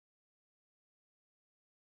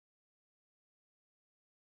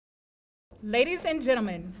Ladies and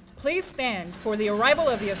gentlemen, please stand for the arrival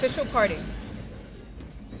of the official party.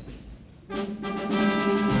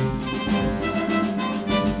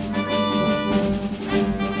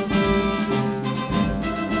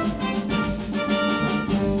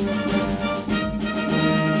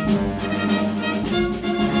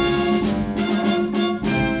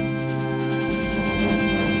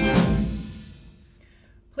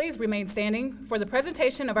 Please remain standing for the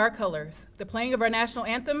presentation of our colors, the playing of our national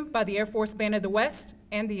anthem by the Air Force Band of the West,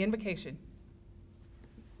 and the invocation.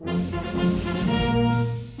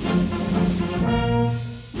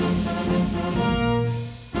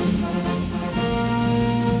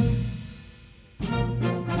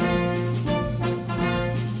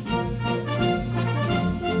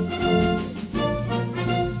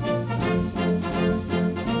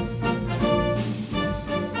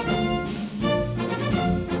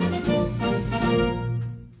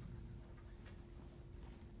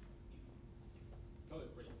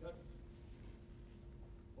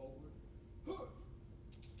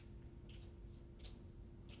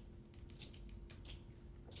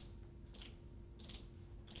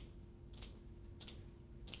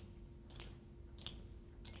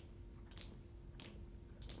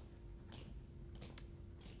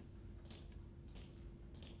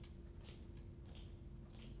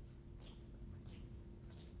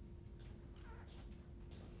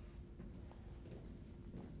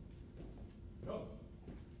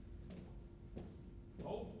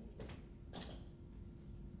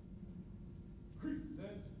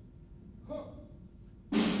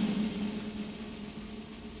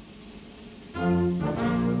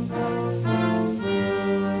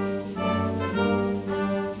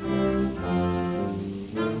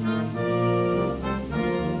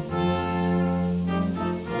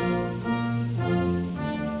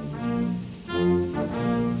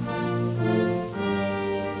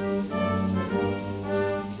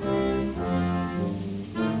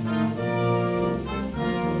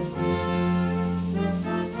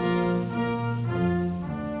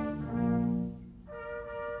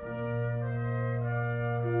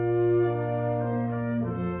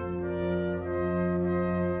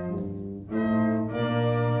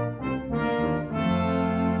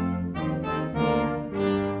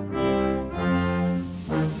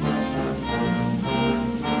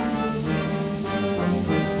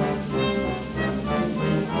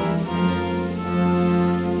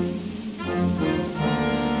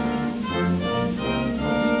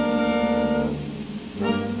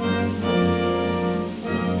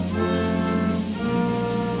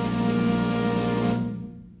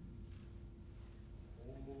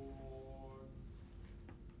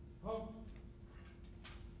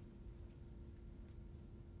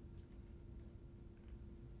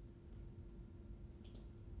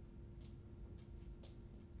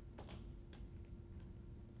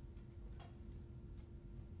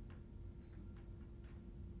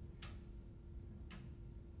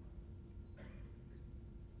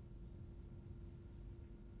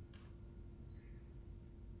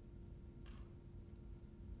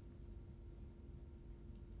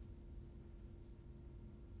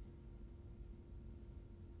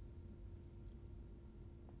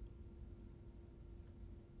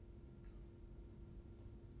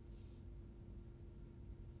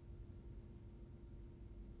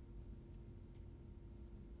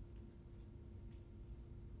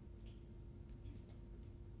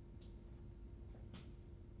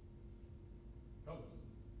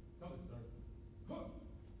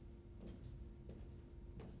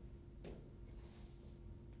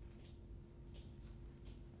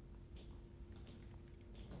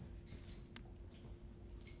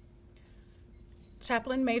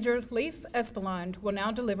 Chaplain Major Leith Espelond will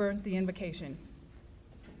now deliver the invocation.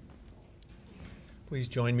 Please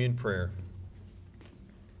join me in prayer.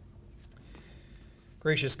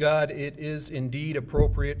 Gracious God, it is indeed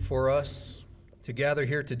appropriate for us to gather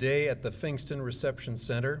here today at the Fingston Reception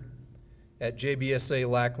Center at JBSA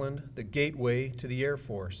Lackland, the gateway to the Air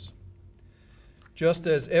Force. Just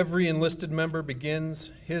as every enlisted member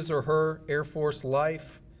begins his or her Air Force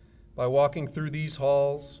life by walking through these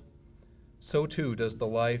halls, so too does the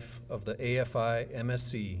life of the AFI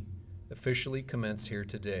MSC officially commence here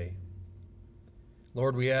today.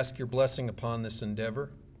 Lord, we ask your blessing upon this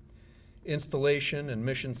endeavor. Installation and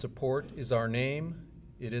mission support is our name.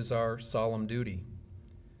 It is our solemn duty.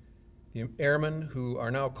 The airmen who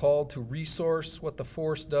are now called to resource what the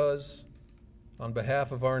force does on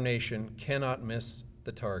behalf of our nation cannot miss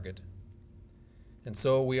the target. And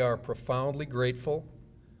so we are profoundly grateful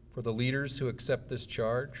for the leaders who accept this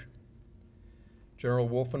charge. General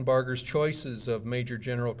Wolfenbarger's choices of Major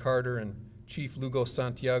General Carter and Chief Lugo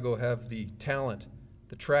Santiago have the talent,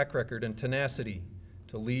 the track record, and tenacity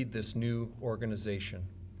to lead this new organization.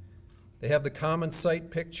 They have the common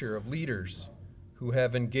sight picture of leaders who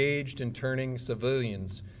have engaged in turning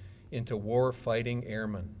civilians into war-fighting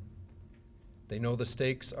airmen. They know the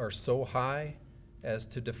stakes are so high as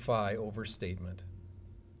to defy overstatement.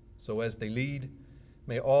 So as they lead,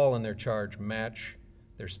 may all in their charge match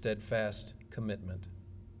their steadfast commitment.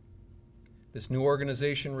 This new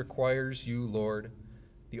organization requires you, Lord,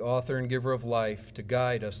 the author and giver of life, to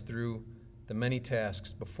guide us through the many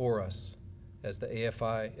tasks before us as the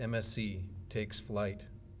AFI MSC takes flight.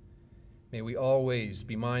 May we always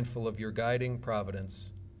be mindful of your guiding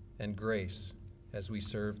providence and grace as we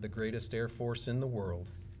serve the greatest Air Force in the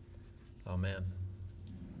world. Amen.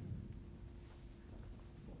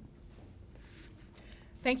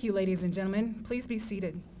 Thank you, ladies and gentlemen. Please be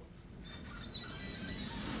seated.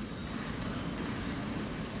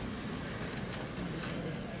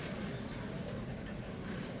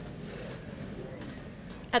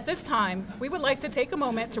 At this time, we would like to take a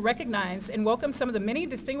moment to recognize and welcome some of the many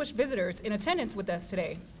distinguished visitors in attendance with us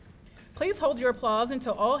today. Please hold your applause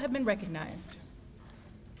until all have been recognized.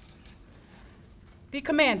 The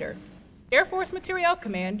Commander, Air Force Materiel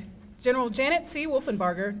Command, General Janet C.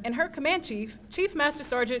 Wolfenbarger, and her Command Chief, Chief Master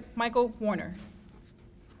Sergeant Michael Warner.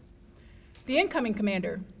 The Incoming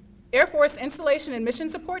Commander, Air Force Installation and Mission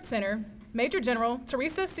Support Center, Major General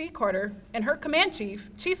Teresa C. Carter, and her Command Chief,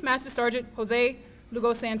 Chief Master Sergeant Jose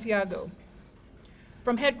Lugo Santiago.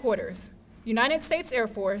 From Headquarters, United States Air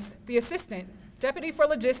Force, the Assistant Deputy for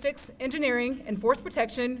Logistics, Engineering, and Force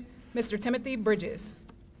Protection, Mr. Timothy Bridges.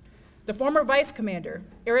 The former Vice Commander,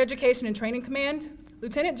 Air Education and Training Command,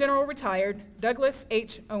 Lieutenant General Retired Douglas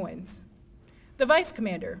H. Owens. The Vice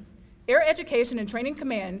Commander, Air Education and Training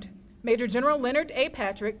Command, Major General Leonard A.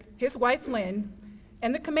 Patrick, his wife Lynn,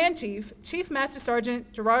 and the Command Chief, Chief Master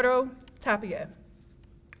Sergeant Gerardo Tapia.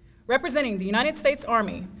 Representing the United States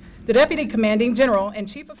Army, the Deputy Commanding General and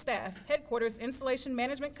Chief of Staff, Headquarters Installation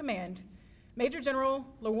Management Command, Major General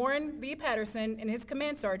LaWarren V. Patterson and his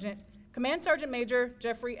Command Sergeant Major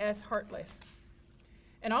Jeffrey S. Hartless.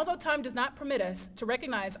 And although time does not permit us to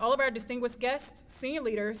recognize all of our distinguished guests, senior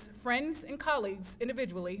leaders, friends, and colleagues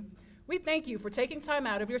individually, we thank you for taking time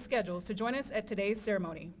out of your schedules to join us at today's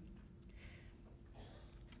ceremony.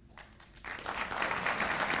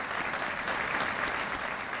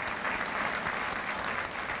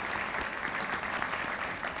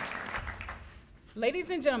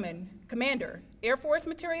 Ladies and gentlemen, Commander, Air Force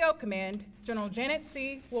Materiel Command, General Janet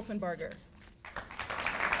C. Wolfenbarger.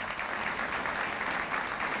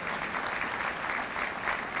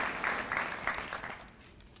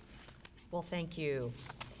 Well, thank you.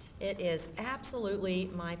 It is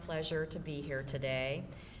absolutely my pleasure to be here today.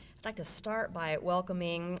 I'd like to start by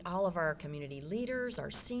welcoming all of our community leaders,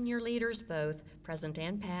 our senior leaders, both present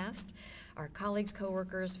and past, our colleagues,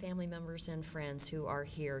 coworkers, family members, and friends who are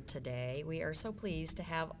here today. We are so pleased to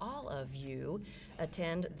have all of you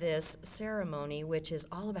attend this ceremony, which is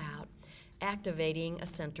all about activating a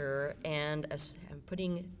center and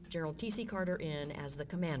putting General T.C. Carter in as the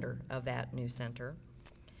commander of that new center.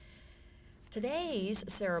 Today's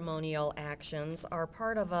ceremonial actions are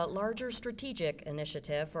part of a larger strategic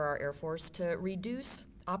initiative for our Air Force to reduce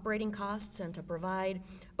operating costs and to provide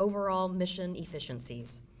overall mission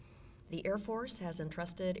efficiencies. The Air Force has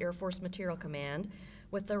entrusted Air Force Materiel Command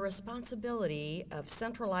with the responsibility of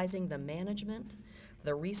centralizing the management,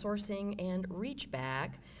 the resourcing, and reach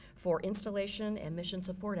back for installation and mission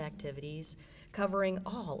support activities covering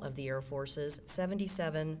all of the Air Force's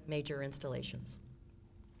 77 major installations.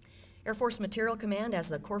 Air Force Materiel Command, as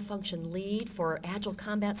the core function lead for Agile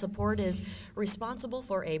Combat Support, is responsible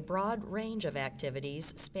for a broad range of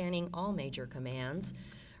activities spanning all major commands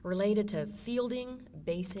related to fielding,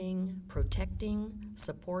 basing, protecting,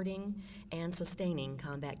 supporting, and sustaining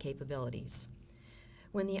combat capabilities.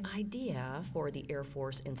 When the idea for the Air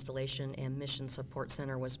Force Installation and Mission Support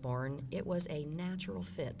Center was born, it was a natural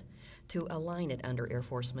fit to align it under Air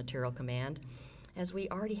Force Materiel Command, as we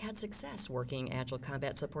already had success working Agile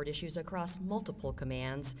Combat Support issues across multiple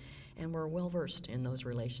commands and were well-versed in those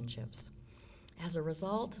relationships. As a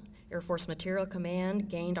result, Air Force Materiel Command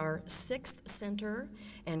gained our 6th center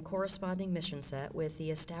and corresponding mission set with the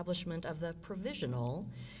establishment of the Provisional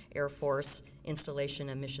Air Force Installation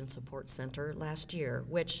and Mission Support Center last year,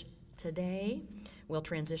 which today will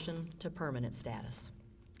transition to permanent status.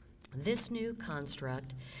 This new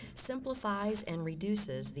construct simplifies and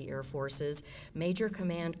reduces the Air Force's major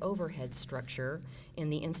command overhead structure in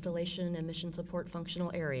the installation and mission support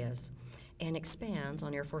functional areas and expands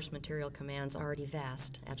on Air Force Materiel Command's already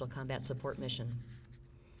vast Agile Combat Support mission.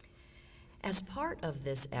 As part of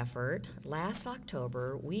this effort, last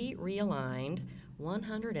October, we realigned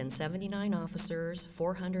 179 officers,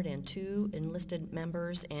 402 enlisted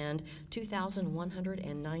members, and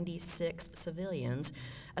 2,196 civilians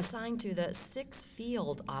assigned to the 6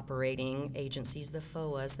 field operating agencies, the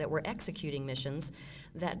FOAs, that were executing missions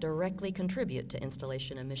that directly contribute to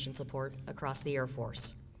installation and mission support across the Air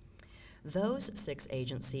Force. Those 6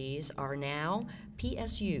 agencies are now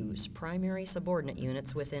PSUs, primary subordinate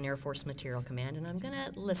units within Air Force Material Command, and I'm going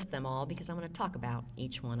to list them all because I'm going to talk about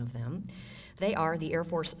each one of them. They are the Air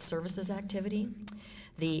Force Services Activity,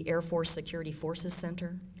 the Air Force Security Forces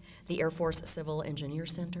Center, the Air Force Civil Engineer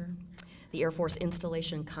Center, the Air Force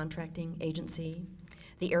Installation Contracting Agency,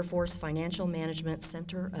 the Air Force Financial Management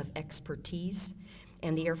Center of Expertise,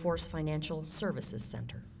 and the Air Force Financial Services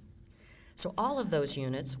Center. So all of those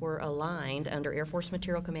units were aligned under Air Force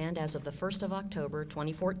Material Command as of the 1st of October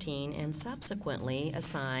 2014 and subsequently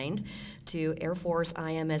assigned to Air Force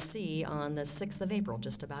IMSC on the 6th of April,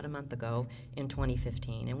 just about a month ago in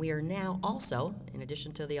 2015. And we are now also, in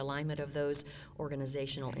addition to the alignment of those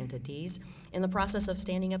organizational entities, in the process of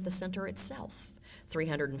standing up the center itself,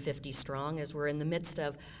 350 strong, as we're in the midst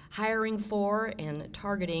of hiring for and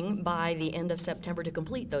targeting by the end of September to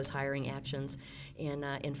complete those hiring actions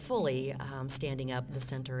in fully standing up the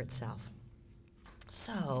center itself.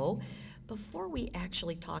 So, before we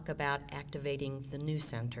actually talk about activating the new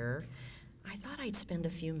center, I thought I'd spend a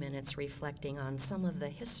few minutes reflecting on some of the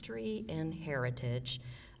history and heritage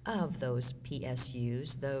of those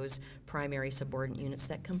PSUs, those primary subordinate units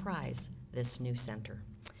that comprise this new center.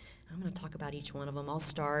 I'm going to talk about each one of them. I'll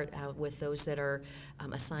start with those that are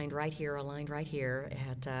assigned right here, aligned right here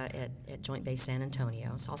at Joint Base San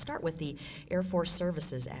Antonio. So I'll start with the Air Force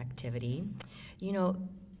Services Activity. You know,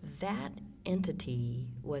 that entity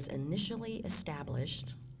was initially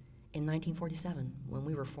established in 1947 when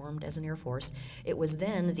we were formed as an Air Force. It was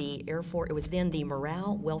then the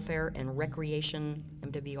Morale, Welfare, and Recreation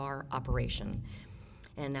MWR operation.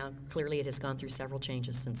 And now, clearly, it has gone through several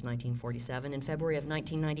changes since 1947. In February of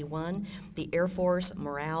 1991, the Air Force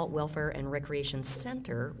Morale, Welfare, and Recreation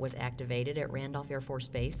Center was activated at Randolph Air Force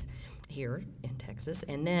Base here in Texas,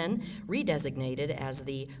 and then redesignated as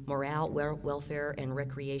the Morale, Welfare, and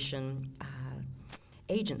Recreation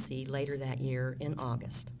Agency later that year in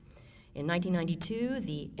August. In 1992,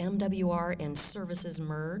 the MWR and services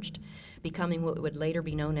merged, becoming what would later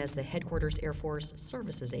be known as the Headquarters Air Force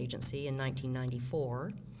Services Agency in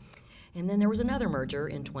 1994. And then there was another merger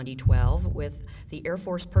in 2012 with the Air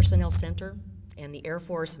Force Personnel Center and the Air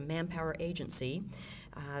Force Manpower Agency.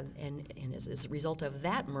 And as a result of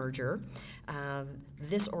that merger,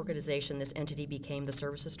 this organization, this entity, became the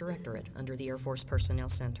Services Directorate under the Air Force Personnel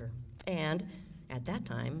Center. And at that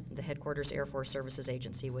time, the Headquarters Air Force Services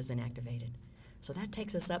Agency was inactivated. So that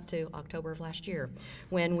takes us up to October of last year,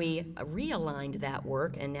 when we realigned that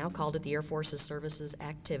work and now called it the Air Force's Services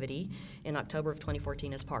Activity in October of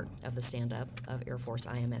 2014 as part of the stand-up of Air Force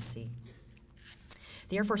IMSC.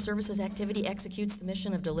 The Air Force Services Activity executes the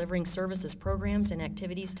mission of delivering services programs and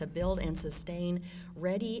activities to build and sustain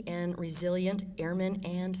ready and resilient airmen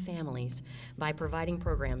and families by providing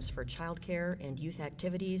programs for child care and youth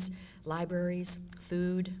activities, libraries,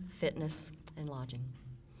 food, fitness, and lodging.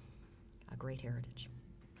 A great heritage.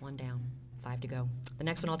 1 down, 5 to go. The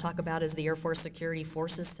next one I'll talk about is the Air Force Security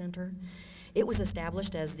Forces Center. It was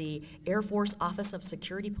established as the Air Force Office of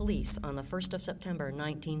Security Police on the 1st of September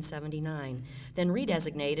 1979, then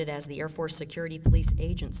redesignated as the Air Force Security Police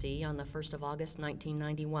Agency on the 1st of August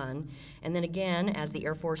 1991, and then again as the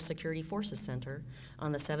Air Force Security Forces Center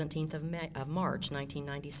on the 17th of March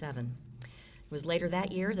 1997. It was later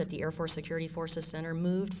that year that the Air Force Security Forces Center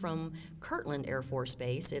moved from Kirtland Air Force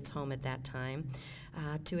Base, its home at that time,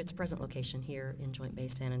 to its present location here in Joint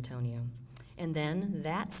Base San Antonio. And then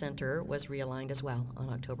that center was realigned as well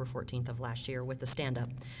on October 14th of last year with the stand-up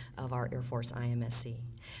of our Air Force IMSC.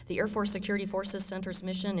 The Air Force Security Forces Center's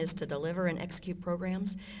mission is to deliver and execute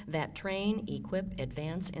programs that train, equip,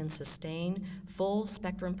 advance, and sustain full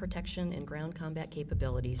spectrum protection and ground combat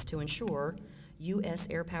capabilities to ensure U.S.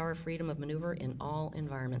 air power freedom of maneuver in all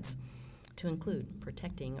environments, to include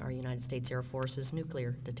protecting our United States Air Force's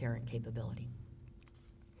nuclear deterrent capability.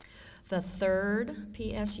 The third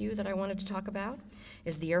PSU that I wanted to talk about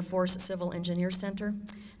is the Air Force Civil Engineer Center.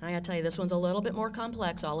 And I gotta tell you, this one's a little bit more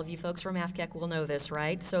complex. All of you folks from AFCEC will know this,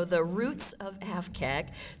 right? So the roots of AFCEC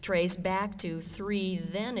trace back to 3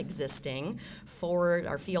 then existing forward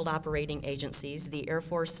or field operating agencies: the Air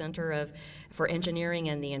Force Center for Engineering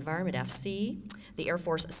and the Environment, FC, the Air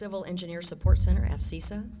Force Civil Engineer Support Center,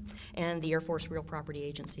 FCESA, and the Air Force Real Property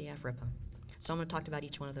Agency, AFRIPA. So I'm going to talk about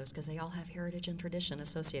each one of those because they all have heritage and tradition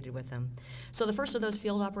associated with them. So the first of those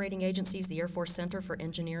field operating agencies, the Air Force Center for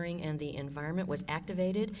Engineering and the Environment, was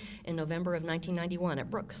activated in November of 1991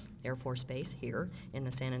 at Brooks Air Force Base here in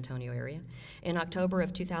the San Antonio area. In October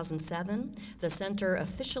of 2007, the center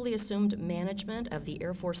officially assumed management of the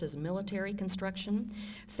Air Force's military construction,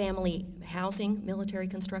 family housing military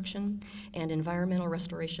construction, and environmental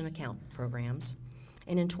restoration account programs.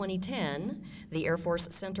 And in 2010, the Air Force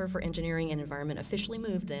Center for Engineering and Environment officially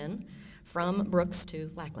moved then from Brooks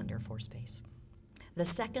to Lackland Air Force Base. The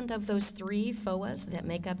second of those three FOAs that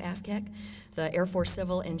make up AFCEC, the Air Force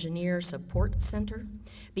Civil Engineer Support Center,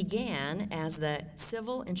 began as the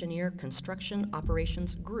Civil Engineer Construction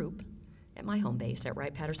Operations Group at my home base at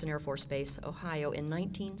Wright-Patterson Air Force Base, Ohio in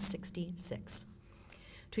 1966.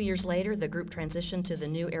 2 years later, the group transitioned to the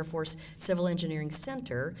new Air Force Civil Engineering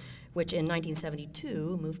Center, which in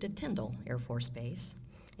 1972 moved to Tyndall Air Force Base.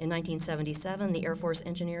 In 1977, the Air Force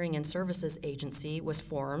Engineering and Services Agency was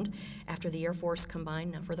formed after the Air Force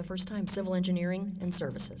combined, now for the first time, civil engineering and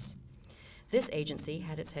services. This agency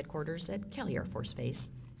had its headquarters at Kelly Air Force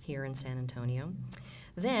Base here in San Antonio.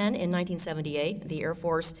 Then, in 1978, the Air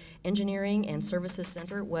Force Engineering and Services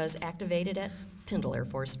Center was activated at Tyndall Air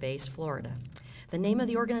Force Base, Florida. The name of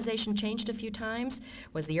the organization changed a few times,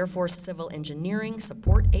 was the Air Force Civil Engineering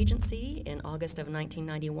Support Agency in August of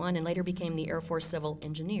 1991, and later became the Air Force Civil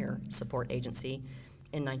Engineer Support Agency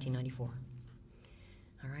in 1994.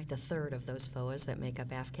 All right, the third of those FOAs that make up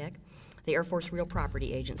AFCEC, the Air Force Real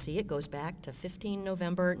Property Agency. It goes back to 15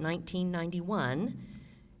 November 1991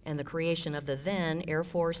 and the creation of the then Air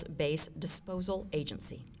Force Base Disposal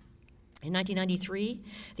Agency. In 1993,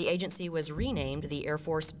 the agency was renamed the Air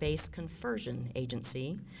Force Base Conversion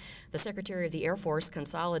Agency. The Secretary of the Air Force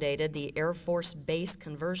consolidated the Air Force Base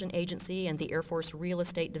Conversion Agency and the Air Force Real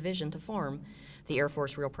Estate Division to form the Air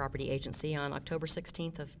Force Real Property Agency on October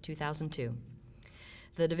 16th of 2002.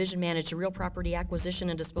 The division managed real property acquisition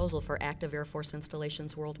and disposal for active Air Force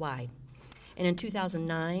installations worldwide. And in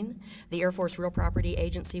 2009, the Air Force Real Property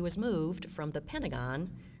Agency was moved from the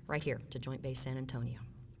Pentagon right here to Joint Base San Antonio.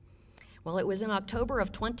 Well, it was in October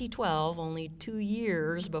of 2012, only 2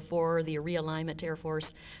 years before the realignment to Air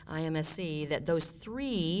Force IMSC, that those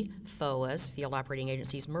three FOAs, field operating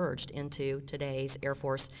agencies, merged into today's Air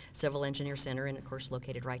Force Civil Engineer Center, and of course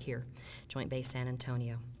located right here, Joint Base San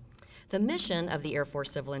Antonio. The mission of the Air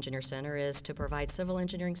Force Civil Engineer Center is to provide civil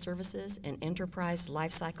engineering services and enterprise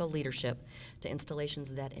lifecycle leadership to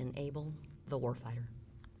installations that enable the warfighter.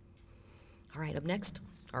 All right, up next,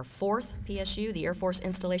 our fourth PSU, the Air Force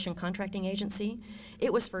Installation Contracting Agency.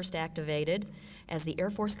 It was first activated as the Air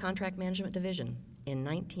Force Contract Management Division in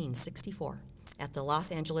 1964 at the Los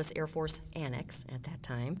Angeles Air Force Annex at that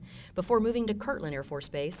time, before moving to Kirtland Air Force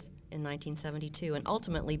Base in 1972 and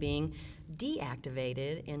ultimately being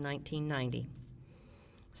deactivated in 1990.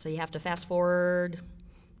 So you have to fast forward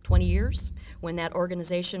 20 years when that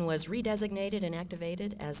organization was redesignated and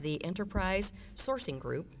activated as the Enterprise Sourcing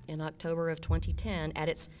Group in October of 2010 at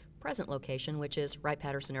its present location, which is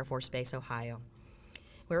Wright-Patterson Air Force Base, Ohio,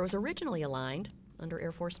 where it was originally aligned under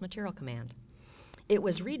Air Force Material Command. It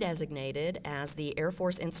was redesignated as the Air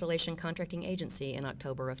Force Installation Contracting Agency in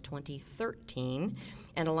October of 2013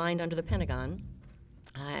 and aligned under the Pentagon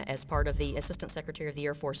as part of the Assistant Secretary of the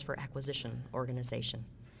Air Force for Acquisition Organization.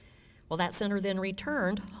 Well, that center then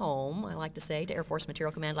returned home, I like to say, to Air Force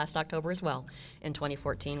Material Command last October as well in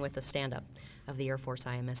 2014 with the stand-up of the Air Force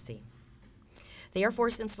IMSC. The Air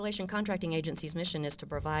Force Installation Contracting Agency's mission is to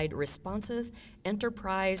provide responsive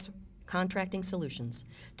enterprise contracting solutions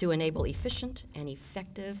to enable efficient and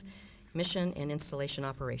effective mission and installation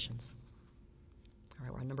operations. All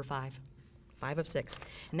right, we're on number 5 of 6,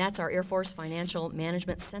 and that's our Air Force Financial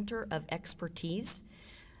Management Center of Expertise.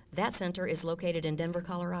 That center is located in Denver,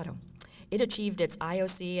 Colorado. It achieved its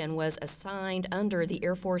IOC and was assigned under the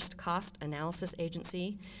Air Force Cost Analysis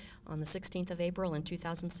Agency on the 16th of April in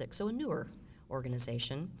 2006, so a newer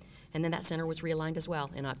organization. And then that center was realigned as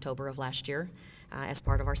well in October of last year as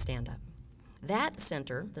part of our stand-up. That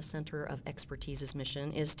center, the Center of Expertise's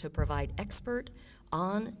mission, is to provide expert,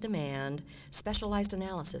 on-demand, specialized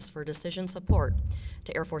analysis for decision support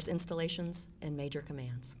to Air Force installations and major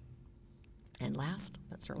commands. And last,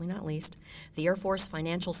 but certainly not least, the Air Force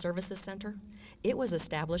Financial Services Center. It was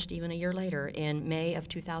established even a year later in May of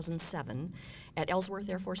 2007 at Ellsworth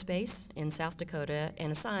Air Force Base in South Dakota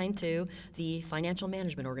and assigned to the Financial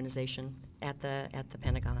Management Organization at the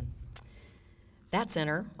Pentagon. That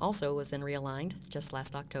center also was then realigned just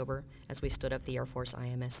last October as we stood up the Air Force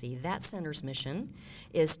IMSC. That center's mission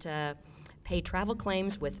is to pay travel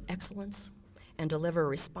claims with excellence and deliver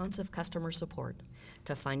responsive customer support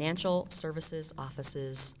to financial services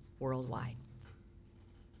offices worldwide.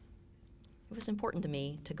 It was important to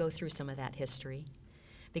me to go through some of that history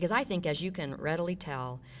because I think, as you can readily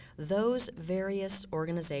tell, those various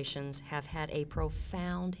organizations have had a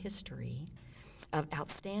profound history of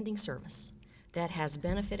outstanding service that has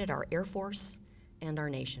benefited our Air Force and our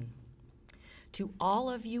nation. To all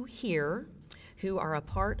of you here who are a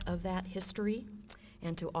part of that history,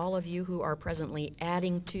 and to all of you who are presently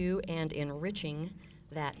adding to and enriching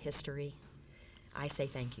that history, I say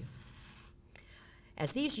thank you.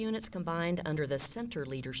 As these units combined under the center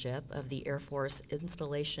leadership of the Air Force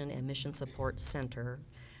Installation and Mission Support Center,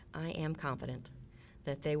 I am confident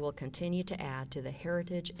that they will continue to add to the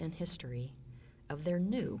heritage and history of their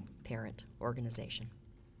new parent organization.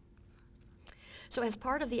 So as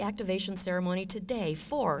part of the activation ceremony today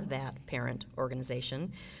for that parent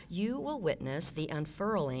organization, you will witness the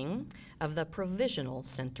unfurling of the provisional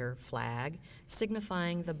center flag,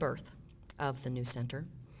 signifying the birth of the new center.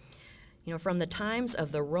 You know, from the times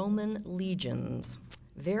of the Roman legions,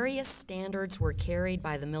 various standards were carried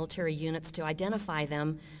by the military units to identify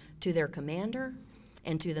them to their commander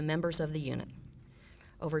and to the members of the unit.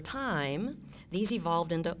 Over time, these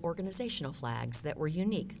evolved into organizational flags that were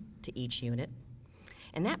unique to each unit.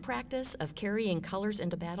 And that practice of carrying colors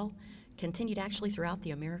into battle continued actually throughout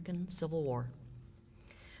the American Civil War.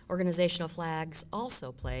 Organizational flags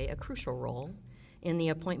also play a crucial role in the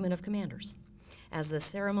appointment of commanders, as the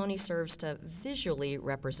ceremony serves to visually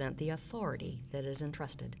represent the authority that is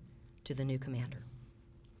entrusted to the new commander.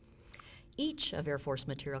 Each of Air Force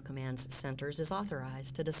Material Command's centers is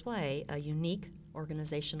authorized to display a unique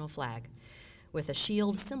organizational flag with a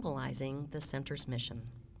shield symbolizing the center's mission.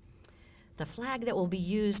 The flag that will be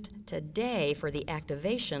used today for the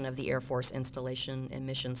activation of the Air Force Installation and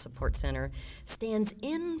Mission Support Center stands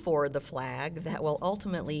in for the flag that will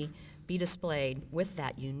ultimately be displayed with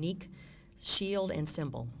that unique shield and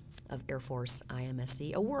symbol of Air Force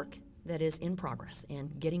IMSC, a work that is in progress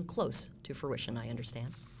and getting close to fruition, I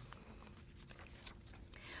understand.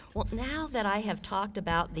 Well, now that I have talked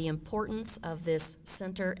about the importance of this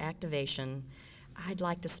center activation, I'd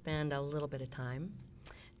like to spend a little bit of time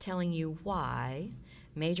telling you why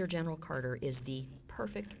Major General Carter is the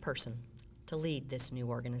perfect person to lead this new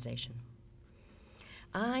organization.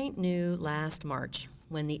 I knew last March,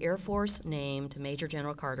 when the Air Force named Major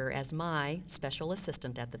General Carter as my special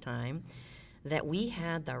assistant at the time, that we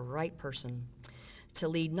had the right person to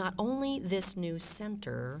lead not only this new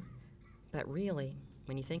center, but really,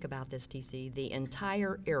 when you think about this, TC, the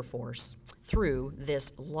entire Air Force through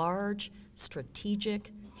this large,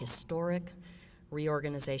 strategic, historic,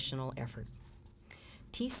 reorganizational effort.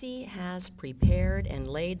 TC has prepared and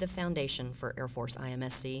laid the foundation for Air Force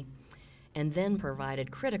IMSC and then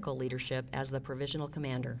provided critical leadership as the provisional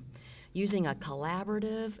commander, using a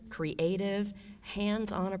collaborative, creative,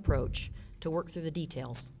 hands-on approach to work through the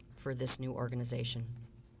details for this new organization.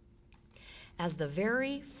 As the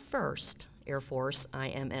very first Air Force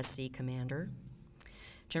IMSC commander,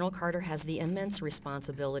 General Carter has the immense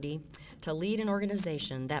responsibility to lead an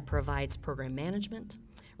organization that provides program management,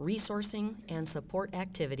 resourcing, and support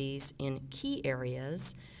activities in key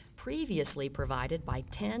areas previously provided by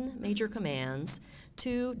 10 major commands,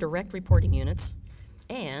 2 direct reporting units,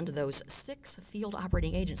 and those 6 field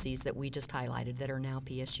operating agencies that we just highlighted that are now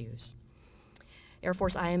PSUs. Air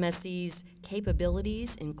Force IMSC's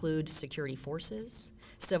capabilities include security forces,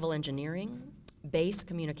 civil engineering, base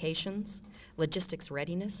communications, logistics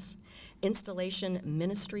readiness, installation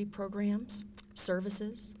ministry programs,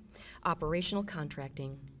 services, operational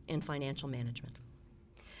contracting, and financial management.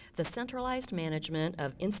 The centralized management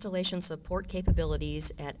of installation support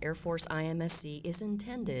capabilities at Air Force IMSC is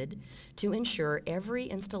intended to ensure every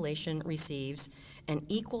installation receives an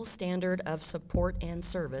equal standard of support and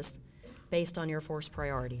service based on Air Force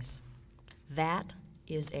priorities. That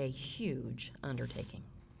is a huge undertaking.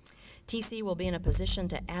 TC will be in a position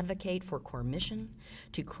to advocate for core mission,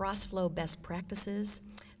 to cross-flow best practices,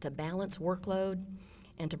 to balance workload,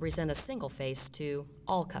 and to present a single face to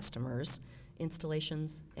all customers,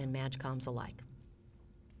 installations, and MAGCOMs alike.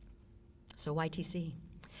 So why TC?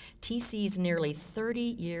 TC's nearly 30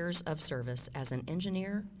 years of service as an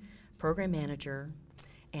engineer, program manager,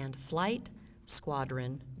 and flight,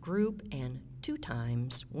 squadron, group, and 2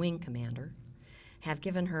 times wing commander have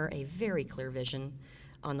given her a very clear vision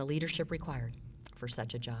on the leadership required for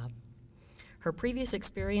such a job. Her previous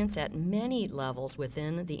experience at many levels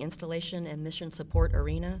within the installation and mission support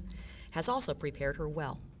arena has also prepared her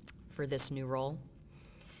well for this new role.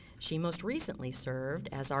 She most recently served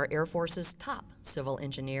as our Air Force's top civil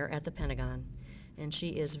engineer at the Pentagon, and she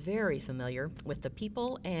is very familiar with the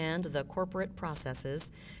people and the corporate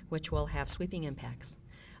processes which will have sweeping impacts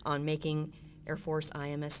on making Air Force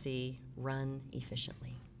IMSC run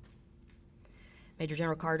efficiently. Major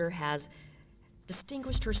General Carter has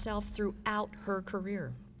distinguished herself throughout her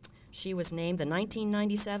career. She was named the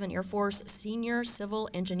 1997 Air Force Senior Civil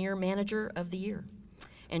Engineer Manager of the Year,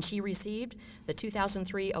 and she received the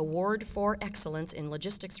 2003 Award for Excellence in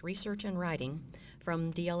Logistics Research and Writing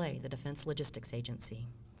from DLA, the Defense Logistics Agency.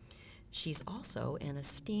 She's also an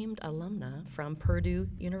esteemed alumna from Purdue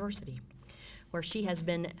University, where she has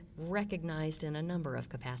been recognized in a number of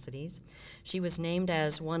capacities. She was named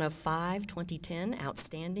as one of 5 2010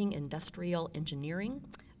 Outstanding Industrial Engineering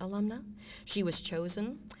alumna. She was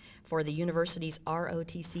chosen for the university's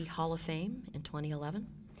ROTC Hall of Fame in 2011,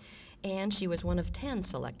 and she was one of 10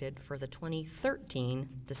 selected for the 2013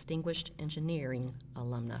 Distinguished Engineering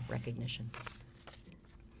Alumna recognition.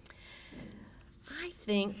 I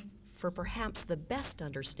think for perhaps the best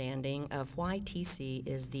understanding of why TC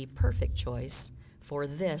is the perfect choice for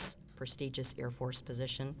this prestigious Air Force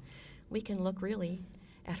position, we can look really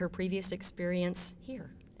at her previous experience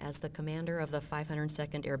here as the commander of the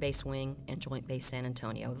 502nd Air Base Wing and Joint Base San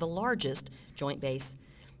Antonio, the largest joint base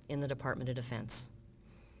in the Department of Defense.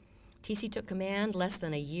 TC took command less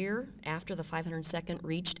than a year after the 502nd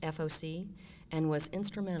reached FOC and was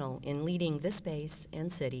instrumental in leading this base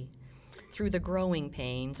and city through the growing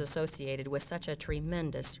pains associated with such a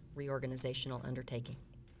tremendous reorganizational undertaking.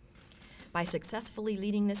 By successfully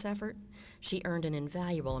leading this effort, she earned an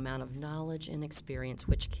invaluable amount of knowledge and experience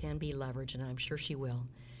which can be leveraged, and I'm sure she will,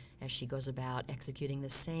 as she goes about executing the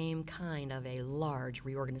same kind of a large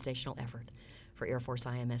reorganizational effort for Air Force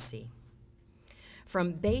IMSC.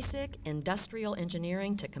 From basic industrial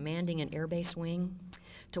engineering to commanding an air base wing,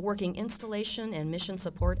 to working installation and mission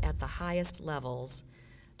support at the highest levels,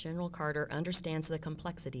 General Carter understands the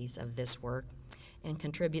complexities of this work and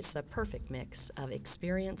contributes the perfect mix of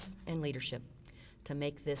experience and leadership to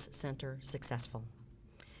make this center successful.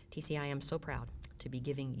 TC, I am so proud to be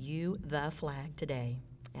giving you the flag today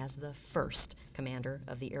as the first commander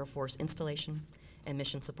of the Air Force Installation and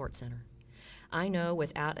Mission Support Center. I know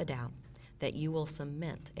without a doubt that you will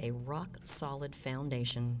cement a rock-solid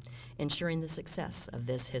foundation, ensuring the success of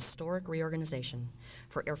this historic reorganization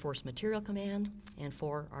for Air Force Material Command and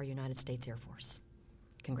for our United States Air Force.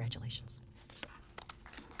 Congratulations.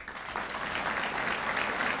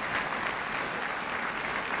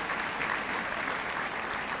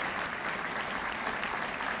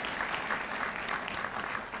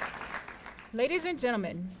 Ladies and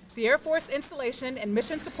gentlemen, the Air Force Installation and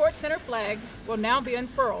Mission Support Center flag will now be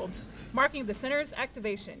unfurled, marking the center's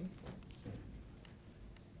activation.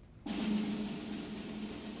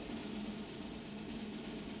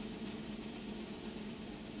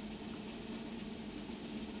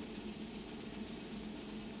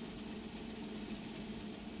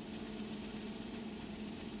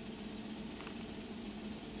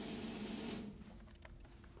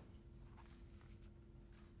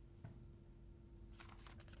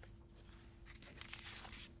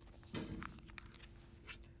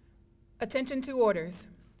 Attention to orders.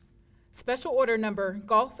 Special Order Number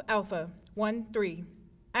Golf Alpha 1-3,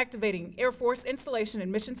 activating Air Force Installation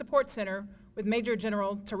and Mission Support Center with Major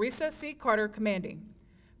General Teresa C. Carter commanding.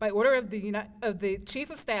 By order of the Chief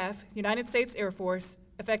of Staff, United States Air Force,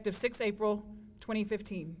 effective 6 April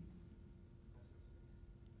 2015.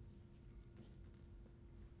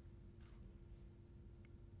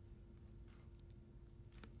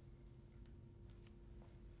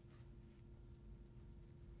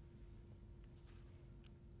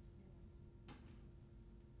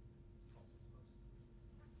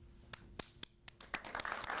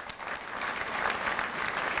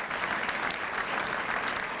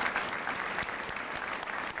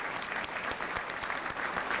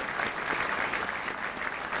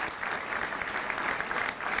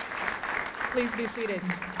 Please be seated.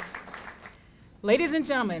 Ladies and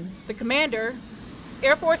gentlemen, the Commander,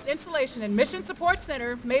 Air Force Installation and Mission Support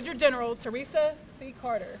Center, Major General Teresa C.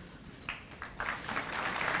 Carter.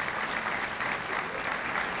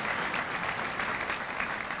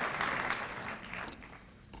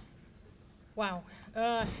 Wow,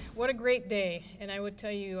 what a great day. And I would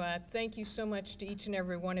tell you, thank you so much to each and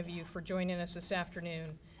every one of you for joining us this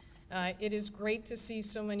afternoon. It is great to see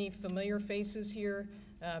so many familiar faces here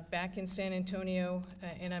back in San Antonio,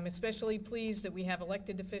 and I'm especially pleased that we have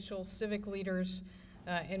elected officials, civic leaders,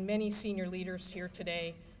 and many senior leaders here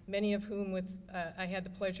today, many of whom I had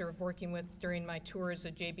the pleasure of working with during my tour as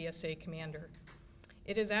a JBSA commander.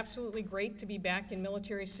 It is absolutely great to be back in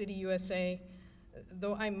Military City, USA,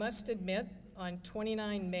 though I must admit, on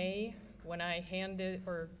 29 May, when I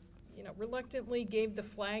reluctantly gave the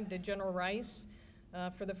flag to General Rice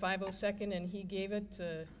for the 502nd, and he gave it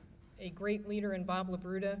to a great leader in Bob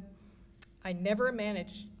Labruta. I never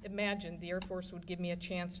imagined the Air Force would give me a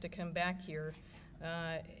chance to come back here,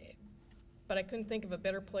 but I couldn't think of a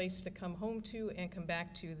better place to come home to and come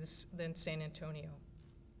back to than San Antonio.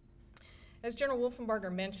 As General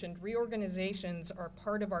Wolfenbarger mentioned, reorganizations are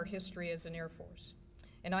part of our history as an Air Force,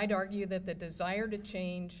 and I'd argue that the desire to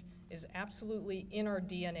change is absolutely in our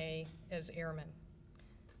DNA as airmen.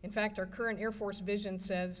 In fact, our current Air Force vision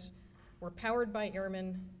says, we're powered by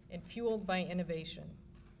airmen and fueled by innovation.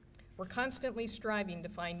 We're constantly striving to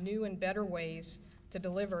find new and better ways to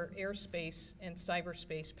deliver airspace and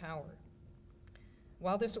cyberspace power.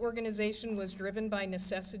 While this organization was driven by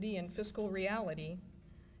necessity and fiscal reality,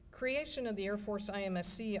 creation of the Air Force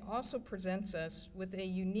IMSC also presents us with a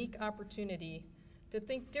unique opportunity to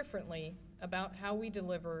think differently about how we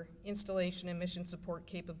deliver installation and mission support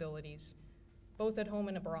capabilities, both at home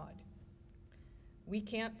and abroad. We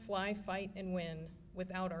can't fly, fight, and win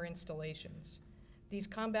without our installations. These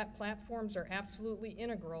combat platforms are absolutely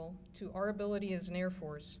integral to our ability as an Air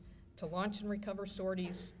Force to launch and recover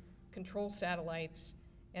sorties, control satellites,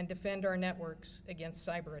 and defend our networks against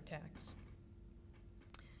cyber attacks.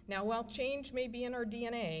 Now, while change may be in our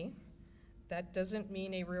DNA, that doesn't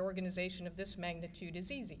mean a reorganization of this magnitude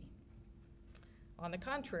is easy. On the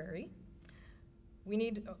contrary, we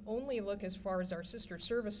need only look as far as our sister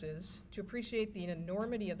services to appreciate the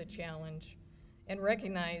enormity of the challenge and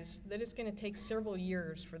recognize that it's going to take several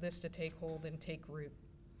years for this to take hold and take root.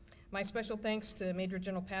 My special thanks to Major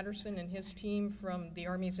General Patterson and his team from the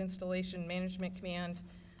Army's Installation Management Command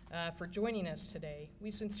for joining us today.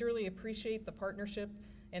 We sincerely appreciate the partnership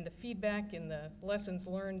and the feedback and the lessons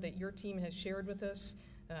learned that your team has shared with us.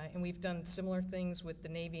 And we've done similar things with the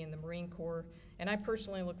Navy and the Marine Corps. And I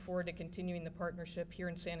personally look forward to continuing the partnership here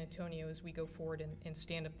in San Antonio as we go forward and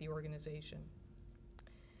stand up the organization.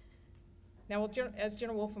 Now, as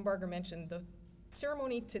General Wolfenbarger mentioned, the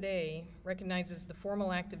ceremony today recognizes the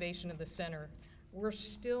formal activation of the center. We're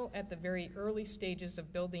still at the very early stages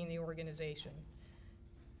of building the organization.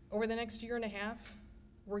 Over the next year and a half,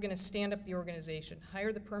 we're going to stand up the organization,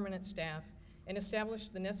 hire the permanent staff, and establish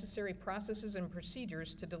the necessary processes and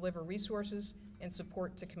procedures to deliver resources and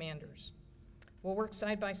support to commanders. We'll work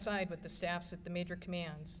side by side with the staffs at the major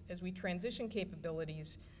commands as we transition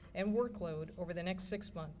capabilities and workload over the next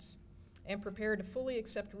 6 months and prepare to fully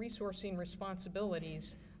accept resourcing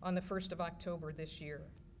responsibilities on the 1st of October this year.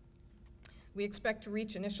 We expect to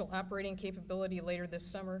reach initial operating capability later this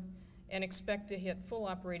summer and expect to hit full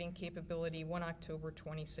operating capability 1 October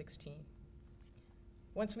 2016.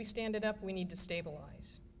 Once we stand it up, we need to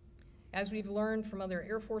stabilize. As we've learned from other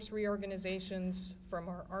Air Force reorganizations, from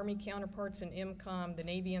our Army counterparts in IMCOM, the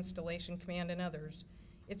Navy Installation Command, and others,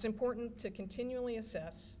 it's important to continually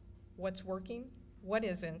assess what's working, what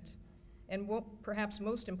isn't, and what, perhaps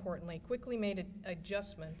most importantly, quickly made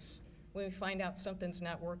adjustments when we find out something's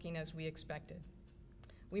not working as we expected.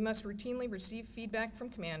 We must routinely receive feedback from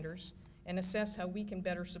commanders and assess how we can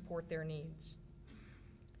better support their needs.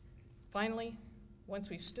 Finally, once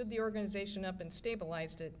we've stood the organization up and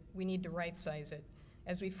stabilized it, we need to right-size it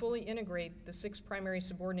as we fully integrate the 6 primary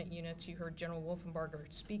subordinate units you heard General Wolfenbarger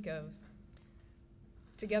speak of,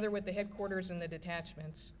 together with the headquarters and the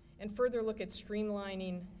detachments, and further look at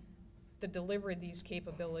streamlining the delivery of these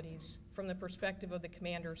capabilities from the perspective of the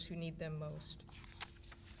commanders who need them most.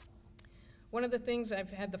 One of the things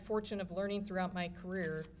I've had the fortune of learning throughout my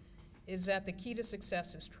career is that the key to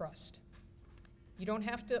success is trust. You don't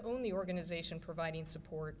have to own the organization providing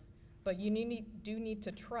support, but you do need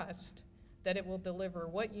to trust that it will deliver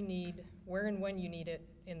what you need, where and when you need it,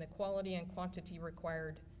 in the quality and quantity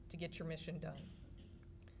required to get your mission done.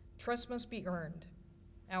 Trust must be earned,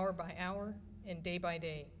 hour by hour and day by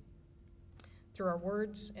day, through our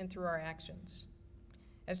words and through our actions.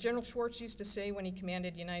 As General Schwartz used to say when he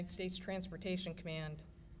commanded United States Transportation Command,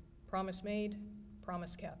 promise made,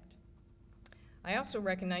 promise kept. I also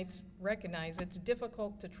recognize it's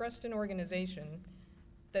difficult to trust an organization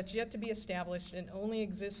that's yet to be established and only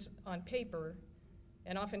exists on paper,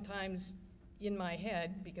 and oftentimes in my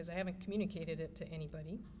head because I haven't communicated it to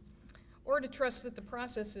anybody, or to trust that the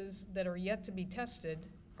processes that are yet to be tested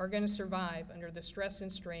are going to survive under the stress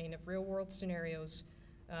and strain of real-world scenarios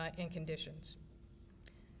and conditions.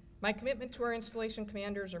 My commitment to our installation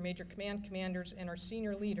commanders, our major command commanders, and our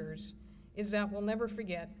senior leaders is that we'll never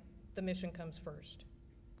forget the mission comes first.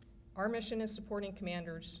 Our mission is supporting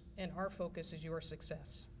commanders, and our focus is your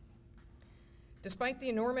success. Despite the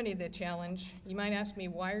enormity of the challenge, you might ask me,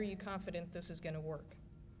 why are you confident this is going to work?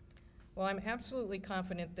 Well, I'm absolutely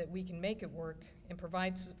confident that we can make it work and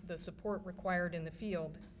provide the support required in the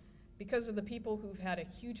field because of the people who've had a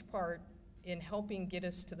huge part in helping get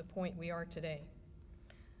us to the point we are today.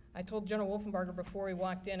 I told General Wolfenbarger before he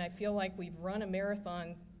walked in, I feel like we've run a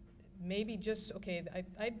marathon, maybe just, okay,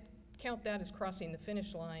 I'd count that as crossing the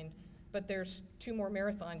finish line, but there's 2 more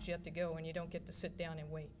marathons yet to go and you don't get to sit down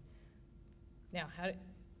and wait. Now,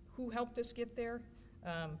 who helped us get there?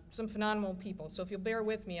 Some phenomenal people. So if you'll bear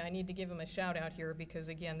with me, I need to give them a shout out here because,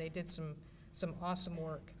 again, they did some awesome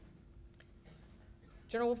work.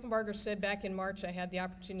 General Wolfenbarger said back in March I had the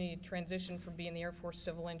opportunity to transition from being the Air Force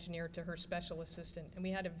civil engineer to her special assistant. And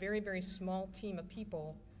we had a very, very small team of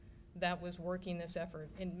people that was working this effort,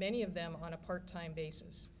 and many of them on a part-time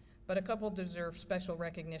basis. But a couple deserve special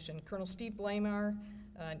recognition. Colonel Steve Blamar,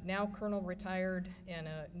 now Colonel retired and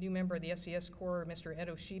a new member of the SES Corps, Mr. Ed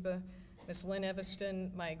Oshiba, Ms. Lynn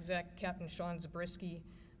Eviston, my exec, Captain Sean Zabriskie,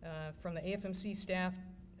 from the AFMC staff,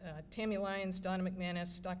 Tammy Lyons, Donna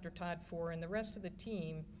McManus, Dr. Todd Four, and the rest of the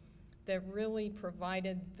team that really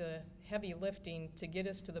provided the heavy lifting to get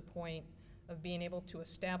us to the point of being able to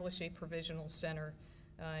establish a provisional center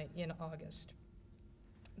in August.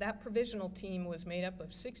 That provisional team was made up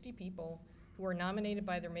of 60 people who were nominated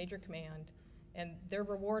by their major command, and their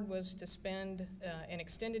reward was to spend an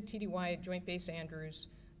extended TDY at Joint Base Andrews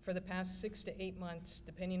for the past 6 to 8 months,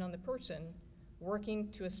 depending on the person, working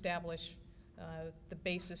to establish the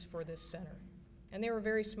basis for this center. And they were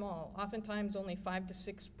very small, oftentimes only 5 to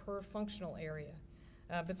 6 per functional area.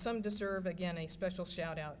 But some deserve, again, a special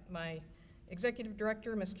shout out. My executive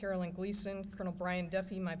director, Ms. Carolyn Gleason, Colonel Brian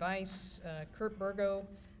Duffy, my vice, Kurt Burgo,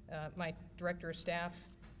 my director of staff.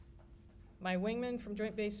 My wingman from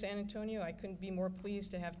Joint Base San Antonio, I couldn't be more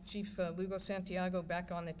pleased to have Chief Lugo Santiago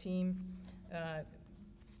back on the team.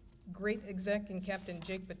 Great exec and Captain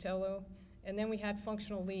Jake Botello. And then we had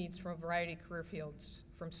functional leads from a variety of career fields.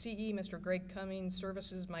 From CE, Mr. Greg Cummings,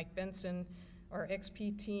 Services, Mike Benson, our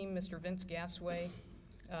XP team, Mr. Vince Gasway,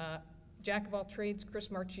 Jack of all trades, Chris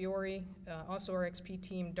Marchiori, also our XP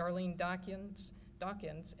team, Darlene Dawkins,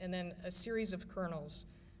 and then a series of colonels.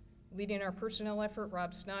 Leading our personnel effort,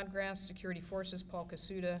 Rob Snodgrass, Security Forces, Paul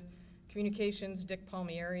Casuta, Communications, Dick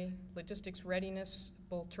Palmieri, Logistics Readiness,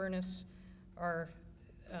 Bull Turnus, our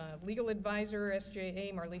legal advisor,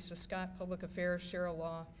 SJA, Marlisa Scott, Public Affairs, Cheryl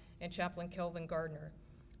Law, and Chaplain Kelvin Gardner.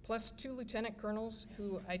 Plus 2 lieutenant colonels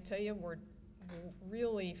who, I tell you, were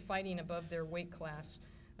really fighting above their weight class.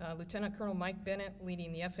 Lieutenant Colonel Mike Bennett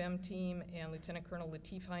leading the FM team, and Lieutenant Colonel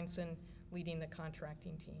Lateef Heinsohn leading the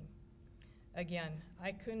contracting team. Again,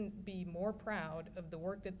 I couldn't be more proud of the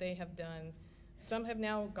work that they have done. Some have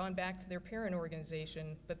now gone back to their parent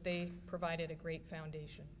organization, but they provided a great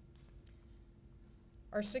foundation.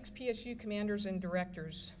 Our 6 PSU commanders and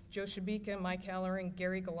directors, Joe Shabika, Mike Halloran,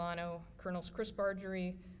 Gary Galano, Colonels Chris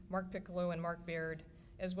Bargery, Mark Piccolo, and Mark Baird,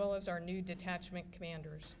 as well as our new detachment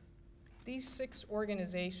commanders. These 6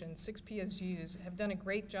 organizations, 6 PSUs, have done a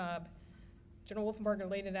great job. General Wolfenbarger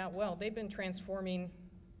laid it out well. They've been transforming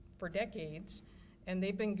for decades, and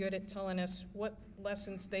they've been good at telling us what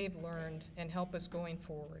lessons they've learned and help us going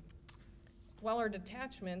forward. While our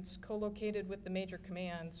detachments, co-located with the major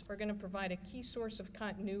commands, are going to provide a key source of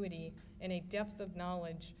continuity and a depth of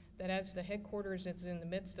knowledge that as the headquarters is in the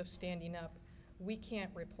midst of standing up, we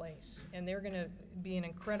can't replace, and they're going to be an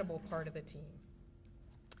incredible part of the team.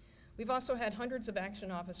 We've also had hundreds of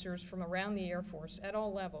action officers from around the Air Force at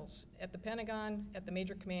all levels, at the Pentagon, at the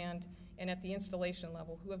Major Command, and at the installation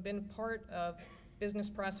level, who have been part of business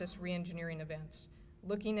process reengineering events,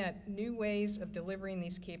 looking at new ways of delivering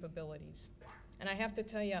these capabilities. And I have to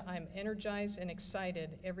tell you, I'm energized and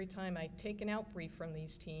excited every time I take an outbrief from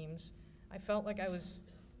these teams. I felt like I was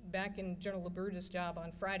back in General LaBrude's job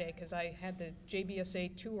on Friday because I had the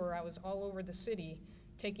JBSA tour. I was all over the city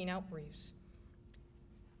taking outbriefs.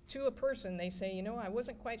 To a person, they say, you know, I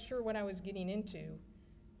wasn't quite sure what I was getting into,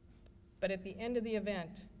 but at the end of the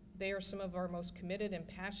event, they are some of our most committed and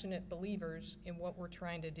passionate believers in what we're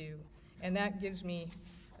trying to do, and that gives me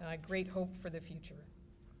great hope for the future.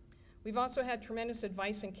 We've also had tremendous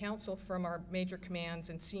advice and counsel from our major commands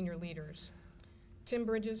and senior leaders. Tim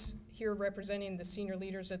Bridges, here representing the senior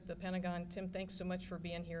leaders at the Pentagon. Tim, thanks so much for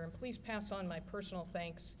being here, and please pass on my personal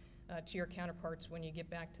thanks to your counterparts when you get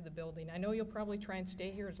back to the building. I know you'll probably try and stay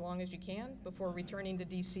here as long as you can before returning to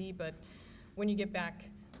DC, but when you get back,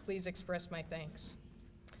 please express my thanks.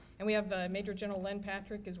 And we have Major General Len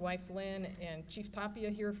Patrick, his wife Lynn, and Chief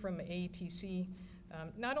Tapia here from AETC,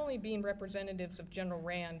 not only being representatives of General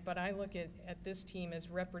Rand, but I look at this team as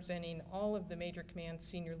representing all of the major command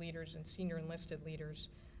senior leaders and senior enlisted leaders.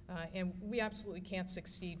 And we absolutely can't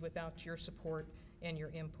succeed without your support and your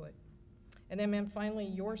input. And then finally,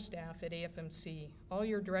 your staff at AFMC, all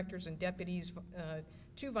your directors and deputies,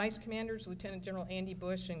 2 vice commanders, Lieutenant General Andy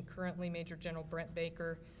Bush and currently Major General Brent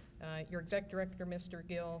Baker, your exec director, Mr.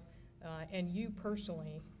 Gill, and you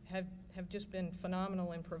personally have just been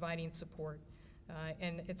phenomenal in providing support.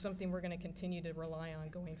 And it's something we're going to continue to rely on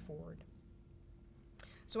going forward.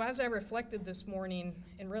 So as I reflected this morning,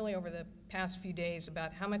 and really over the past few days,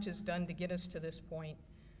 about how much is done to get us to this point,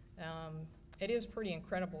 it is pretty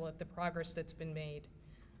incredible at the progress that's been made.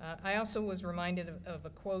 I also was reminded of a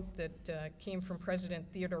quote that came from President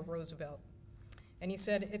Theodore Roosevelt. And he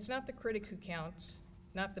said, "It's not the critic who counts,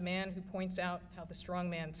 not the man who points out how the strong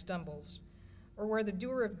man stumbles, or where the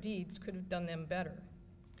doer of deeds could have done them better.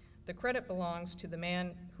 The credit belongs to the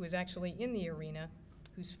man who is actually in the arena,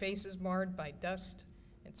 whose face is marred by dust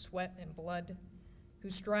and sweat and blood, who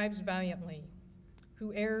strives valiantly,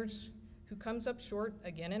 who errs, who comes up short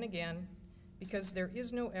again and again, because there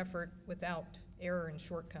is no effort without error and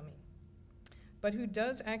shortcoming, but who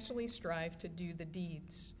does actually strive to do the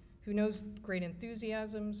deeds, who knows great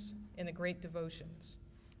enthusiasms and the great devotions,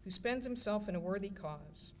 who spends himself in a worthy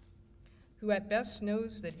cause, who at best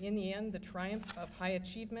knows that in the end the triumph of high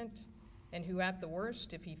achievement, and who at the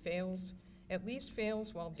worst, if he fails, at least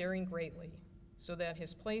fails while daring greatly, so that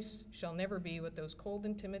his place shall never be with those cold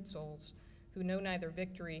and timid souls who know neither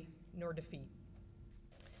victory nor defeat."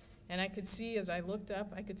 And I could see, as I looked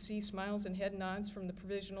up, I could see smiles and head nods from the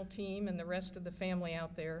provisional team and the rest of the family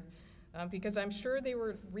out there, because I'm sure they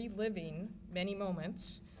were reliving many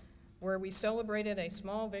moments where we celebrated a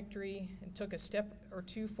small victory and took a step or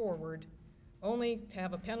two forward, only to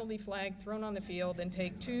have a penalty flag thrown on the field and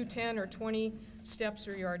take 2, 10, or 20 steps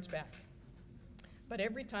or yards back. But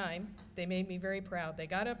every time, they made me very proud. They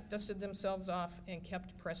got up, dusted themselves off, and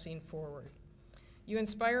kept pressing forward. You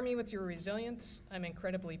inspire me with your resilience. I'm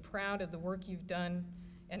incredibly proud of the work you've done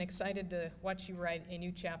and excited to watch you write a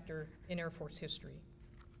new chapter in Air Force history.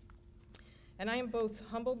 And I am both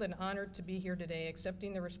humbled and honored to be here today,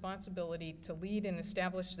 accepting the responsibility to lead and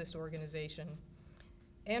establish this organization,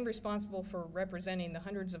 and responsible for representing the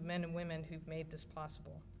hundreds of men and women who've made this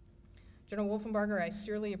possible. General Wolfenbarger, I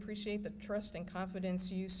sincerely appreciate the trust and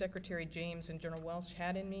confidence you, Secretary James, and General Welsh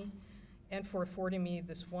had in me, and for affording me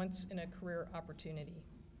this once-in-a-career opportunity.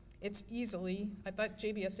 It's easily, I thought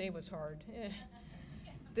JBSA was hard.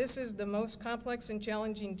 This is the most complex and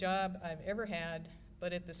challenging job I've ever had,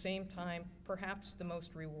 but at the same time, perhaps the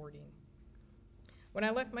most rewarding. When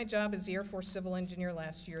I left my job as the Air Force Civil Engineer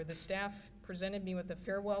last year, the staff presented me with a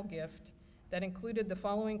farewell gift that included the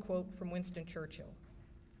following quote from Winston Churchill: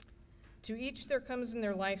 "To each there comes in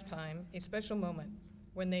their lifetime a special moment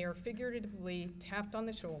when they are figuratively tapped on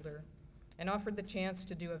the shoulder and offered the chance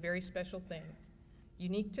to do a very special thing,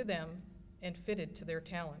 unique to them and fitted to their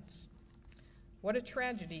talents. What a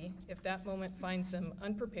tragedy if that moment finds them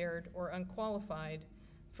unprepared or unqualified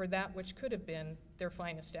for that which could have been their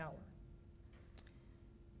finest hour."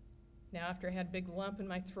 Now, after I had a big lump in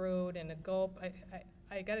my throat and a gulp,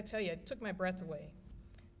 I gotta tell you, it took my breath away,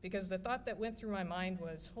 because the thought that went through my mind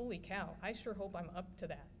was, holy cow, I sure hope I'm up to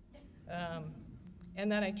that. And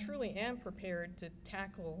that I truly am prepared to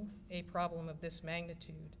tackle a problem of this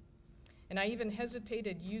magnitude. And I even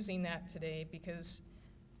hesitated using that today, because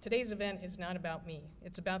today's event is not about me.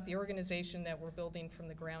 It's about the organization that we're building from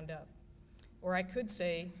the ground up. Or I could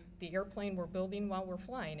say the airplane we're building while we're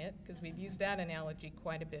flying it, because we've used that analogy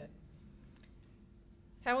quite a bit.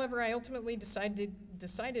 However, I ultimately decided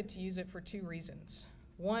to use it for 2 reasons.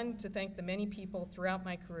 One, to thank the many people throughout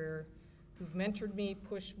my career who've mentored me,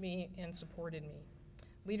 pushed me, and supported me.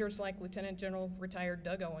 Leaders like Lieutenant General retired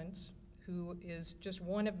Doug Owens, who is just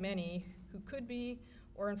one of many who could be,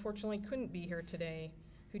 or unfortunately couldn't be here today,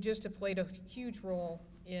 who just have played a huge role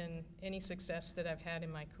in any success that I've had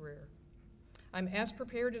in my career. I'm as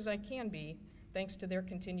prepared as I can be, thanks to their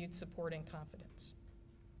continued support and confidence.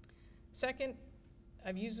 Second,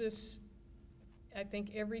 I've used this, I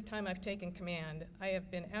think, every time I've taken command. I have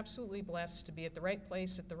been absolutely blessed to be at the right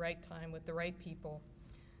place at the right time with the right people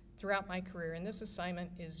throughout my career, and this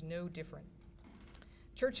assignment is no different.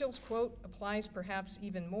 Churchill's quote applies perhaps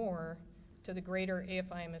even more to the greater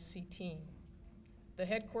AFIMSC team. The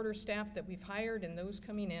headquarters staff that we've hired and those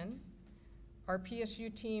coming in, our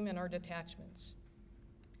PSU team and our detachments.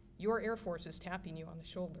 Your Air Force is tapping you on the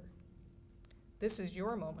shoulder. This is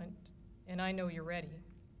your moment, and I know you're ready.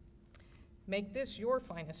 Make this your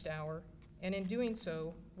finest hour, and in doing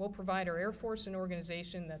so, we'll provide our Air Force an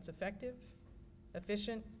organization that's effective,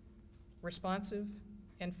 efficient, responsive,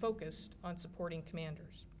 and focused on supporting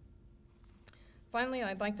commanders. Finally,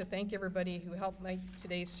 I'd like to thank everybody who helped make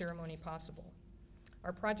today's ceremony possible.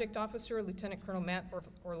 our project officer, Lieutenant Colonel Matt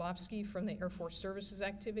Orlovsky from the Air Force Services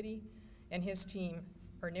Activity, and his team,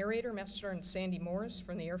 our narrator, Master Sergeant Sandy Morris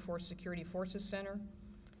from the Air Force Security Forces Center,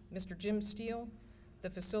 Mr. Jim Steele, the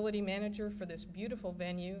facility manager for this beautiful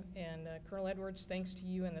venue, and Colonel Edwards, thanks to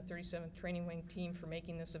you and the 37th Training Wing team for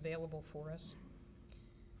making this available for us.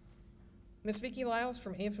 Ms. Vicki Lyles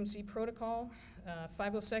from AFMC Protocol,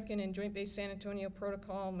 502nd and Joint Base San Antonio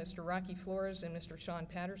Protocol, Mr. Rocky Flores and Mr. Sean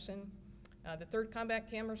Patterson, the 3rd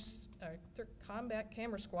Combat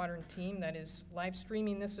Camera Squadron team that is live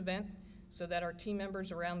streaming this event so that our team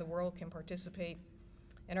members around the world can participate,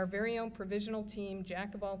 and our very own provisional team,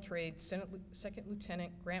 jack of all trades, 2nd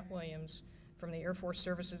Lieutenant Grant Williams from the Air Force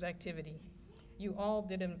Services Activity. You all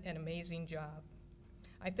did an amazing job.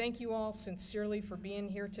 I thank you all sincerely for being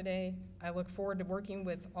here today. I look forward to working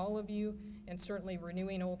with all of you and certainly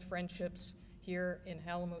renewing old friendships here in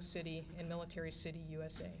Alamo City and Military City,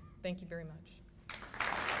 USA. Thank you very much.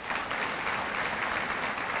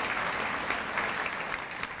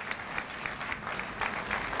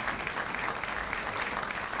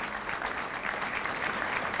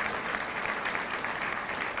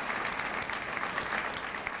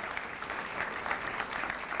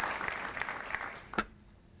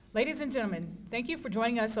 Ladies and gentlemen, thank you for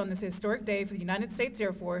joining us on this historic day for the United States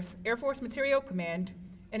Air Force, Air Force Materiel Command,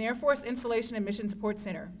 and Air Force Installation and Mission Support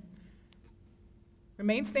Center.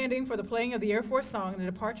 Remain standing for the playing of the Air Force song and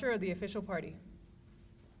the departure of the official party.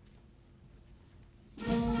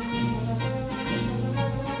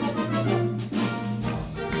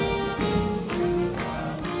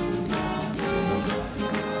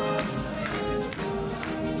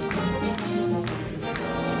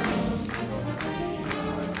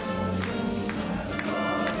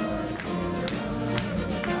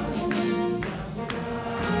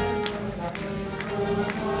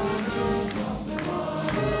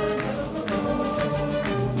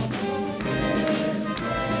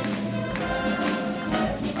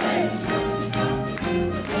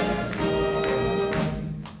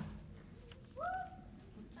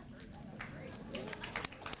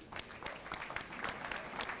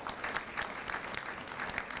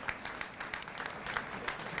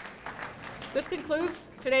 This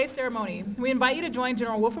concludes today's ceremony. We invite you to join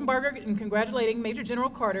General Wolfenbarger in congratulating Major General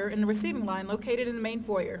Carter in the receiving line located in the main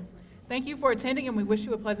foyer. Thank you for attending, and we wish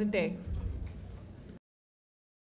you a pleasant day.